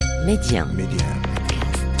Média.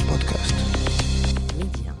 Podcast.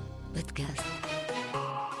 Média. Podcast.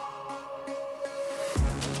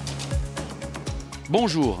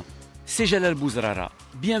 Bonjour, c'est Jalal Bouzrara.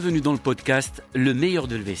 Bienvenue dans le podcast Le meilleur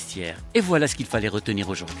de le vestiaire. Et voilà ce qu'il fallait retenir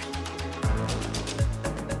aujourd'hui.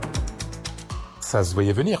 Ça se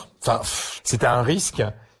voyait venir. Enfin, c'était un risque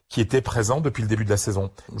qui était présent depuis le début de la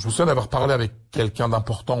saison. Je me souviens d'avoir parlé avec quelqu'un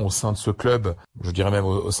d'important au sein de ce club, je dirais même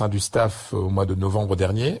au sein du staff au mois de novembre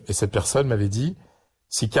dernier, et cette personne m'avait dit «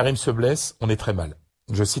 Si Karim se blesse, on est très mal ».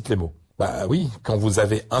 Je cite les mots. Bah oui, quand vous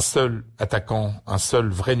avez un seul attaquant, un seul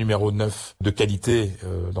vrai numéro 9 de qualité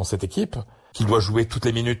dans cette équipe, qui doit jouer toutes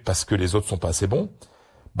les minutes parce que les autres sont pas assez bons,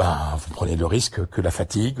 vous prenez le risque que la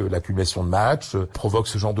fatigue, l'accumulation de matchs provoque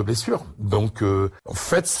ce genre de blessure. Donc, en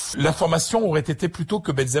fait, l'information aurait été plutôt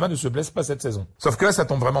que Benzema ne se blesse pas cette saison. Sauf que là, ça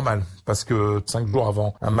tombe vraiment mal, parce que 5 jours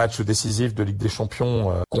avant un match décisif de Ligue des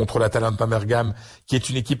Champions contre l'Atalanta Bergame, qui est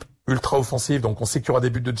une équipe ultra offensive, donc on sait qu'il y aura des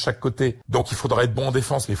buts de chaque côté. Donc il faudra être bon en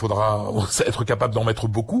défense, mais il faudra être capable d'en mettre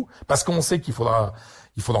beaucoup, parce qu'on sait qu'il faudra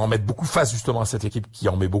en mettre beaucoup face justement à cette équipe qui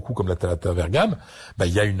en met beaucoup comme l'Atalanta Bergame.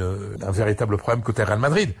 Il y a un véritable problème côté Real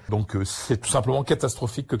Madrid. Donc c'est tout simplement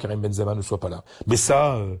catastrophique que Karim Benzema ne soit pas là. Mais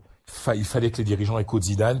ça, il fallait que les dirigeants écoutent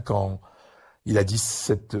Zidane quand il a dit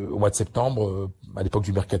au mois de septembre, à l'époque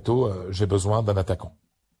du mercato, j'ai besoin d'un attaquant.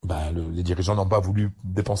 Les dirigeants n'ont pas voulu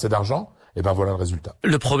dépenser d'argent, et voilà le résultat.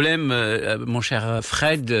 Le problème, mon cher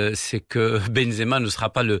Fred, c'est que Benzema ne sera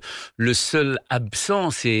pas le seul absent,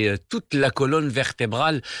 c'est toute la colonne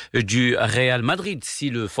vertébrale du Real Madrid, si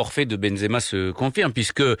le forfait de Benzema se confirme,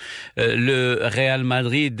 puisque le Real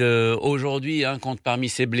Madrid aujourd'hui compte parmi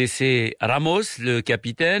ses blessés Ramos, le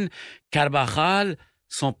capitaine, Carvajal,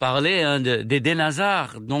 sans parler d'Eden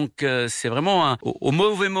Hazard. Donc c'est vraiment au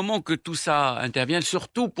mauvais moment que tout ça intervient,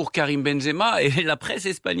 surtout pour Karim Benzema. Et la presse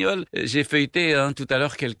espagnole, j'ai feuilleté tout à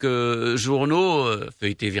l'heure quelques journaux,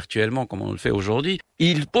 feuilletés virtuellement comme on le fait aujourd'hui.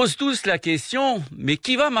 Ils posent tous la question, mais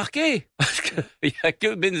qui va marquer ? Parce qu'il n'y a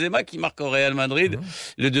que Benzema qui marque au Real Madrid.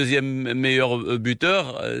 Le deuxième meilleur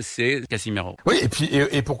buteur, c'est Casemiro. Oui,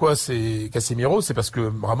 et pourquoi c'est Casemiro ? C'est parce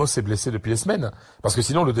que Ramos est blessé depuis les semaines. Parce que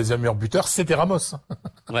sinon, le deuxième meilleur buteur, c'était Ramos.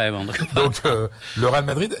 Ouais, bon, donc le Real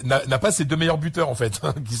Madrid n'a pas ses deux meilleurs buteurs en fait,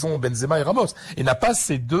 qui sont Benzema et Ramos, et n'a pas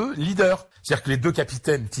ses deux leaders. C'est-à-dire que les deux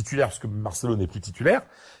capitaines titulaires, parce que Marcelo n'est plus titulaire,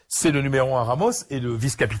 c'est le numéro 1 Ramos et le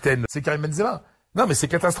vice-capitaine, c'est Karim Benzema. Non, mais c'est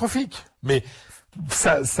catastrophique. Mais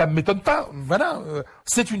ça m'étonne pas. Voilà,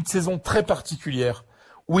 c'est une saison très particulière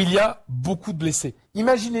où il y a beaucoup de blessés.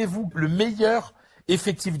 Imaginez-vous le meilleur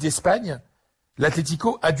effectif d'Espagne.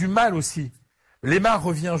 L'Atlético a du mal aussi. Lemar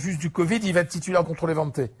revient juste du Covid, il va être titulaire contre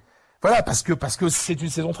Levante. Voilà, parce que c'est une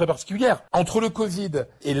saison très particulière. Entre le Covid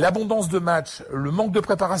et l'abondance de matchs, le manque de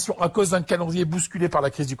préparation à cause d'un calendrier bousculé par la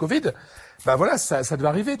crise du Covid, ça devait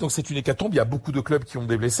arriver. Donc c'est une hécatombe, il y a beaucoup de clubs qui ont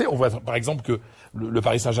des blessés. On voit par exemple que le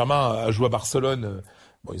Paris Saint-Germain a joué à Barcelone.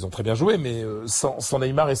 Ils ont très bien joué, mais sans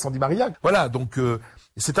Neymar et sans Di Maria. Voilà, donc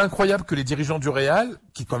c'est incroyable que les dirigeants du Real,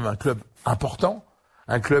 qui est quand même un club important,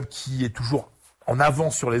 un club qui est toujours en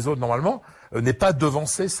avance sur les autres normalement, n'ait pas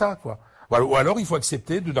devancé ça, quoi. Ou alors il faut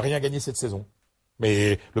accepter de ne rien gagner cette saison.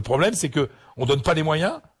 Mais le problème, c'est que on donne pas les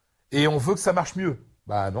moyens et on veut que ça marche mieux.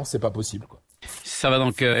 Non, c'est pas possible, quoi. Ça va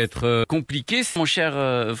donc être compliqué, mon cher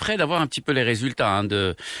Fred, d'avoir un petit peu les résultats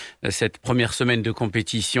de cette première semaine de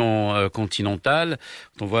compétition continentale.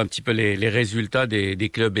 On voit un petit peu les résultats des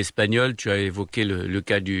clubs espagnols. Tu as évoqué le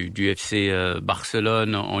cas du FC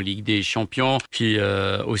Barcelone en Ligue des Champions, puis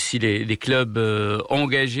aussi les clubs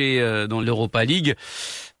engagés dans l'Europa League.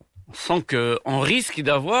 On sent qu'on risque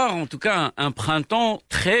d'avoir, en tout cas, un printemps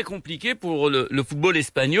très compliqué pour le football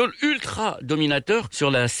espagnol, ultra dominateur sur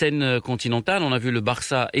la scène continentale. On a vu le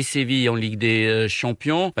Barça et Séville en Ligue des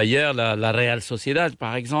Champions. Hier, la Real Sociedad,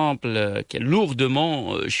 par exemple, qui a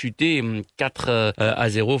lourdement chuté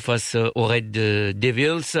 4-0 face au Red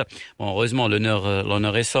Devils. Bon, heureusement,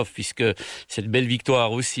 l'honneur est sauf, puisque cette belle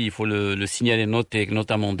victoire aussi, il faut le signaler,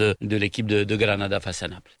 notamment de l'équipe de Granada face à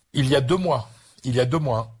Naples. Il y a 2 mois,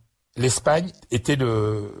 l'Espagne était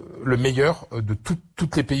le meilleur de tous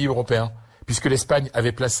les pays européens, puisque l'Espagne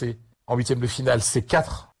avait placé en huitième de finale ses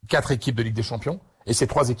quatre équipes de Ligue des Champions et ses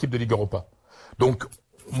 3 équipes de Ligue Europa. Donc,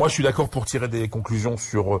 moi, je suis d'accord pour tirer des conclusions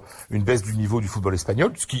sur une baisse du niveau du football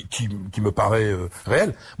espagnol, ce qui me paraît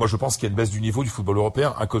réel. Moi, je pense qu'il y a une baisse du niveau du football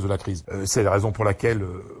européen à cause de la crise. C'est la raison pour laquelle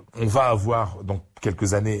on va avoir dans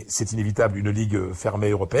quelques années, c'est inévitable, une ligue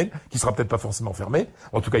fermée européenne, qui sera peut-être pas forcément fermée.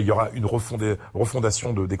 En tout cas, il y aura une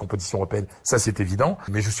refondation des compétitions européennes, ça c'est évident.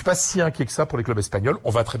 Mais je suis pas si inquiet que ça pour les clubs espagnols.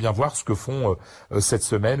 On va très bien voir ce que font cette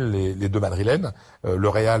semaine les deux Madrilènes, le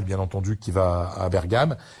Real bien entendu qui va à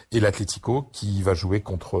Bergame et l'Atlético qui va jouer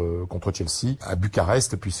contre Chelsea à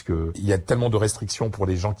Bucarest, puisque il y a tellement de restrictions pour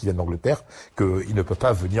les gens qui viennent d'Angleterre qu'ils ne peuvent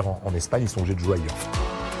pas venir en Espagne, ils sont obligés de jouer ailleurs.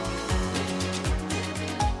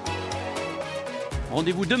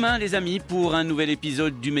 Rendez-vous demain les amis pour un nouvel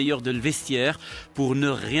épisode du meilleur de le vestiaire. Pour ne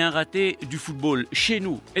rien rater du football chez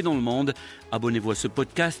nous et dans le monde, abonnez-vous à ce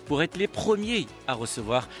podcast pour être les premiers à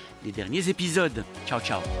recevoir les derniers épisodes. Ciao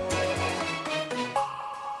ciao.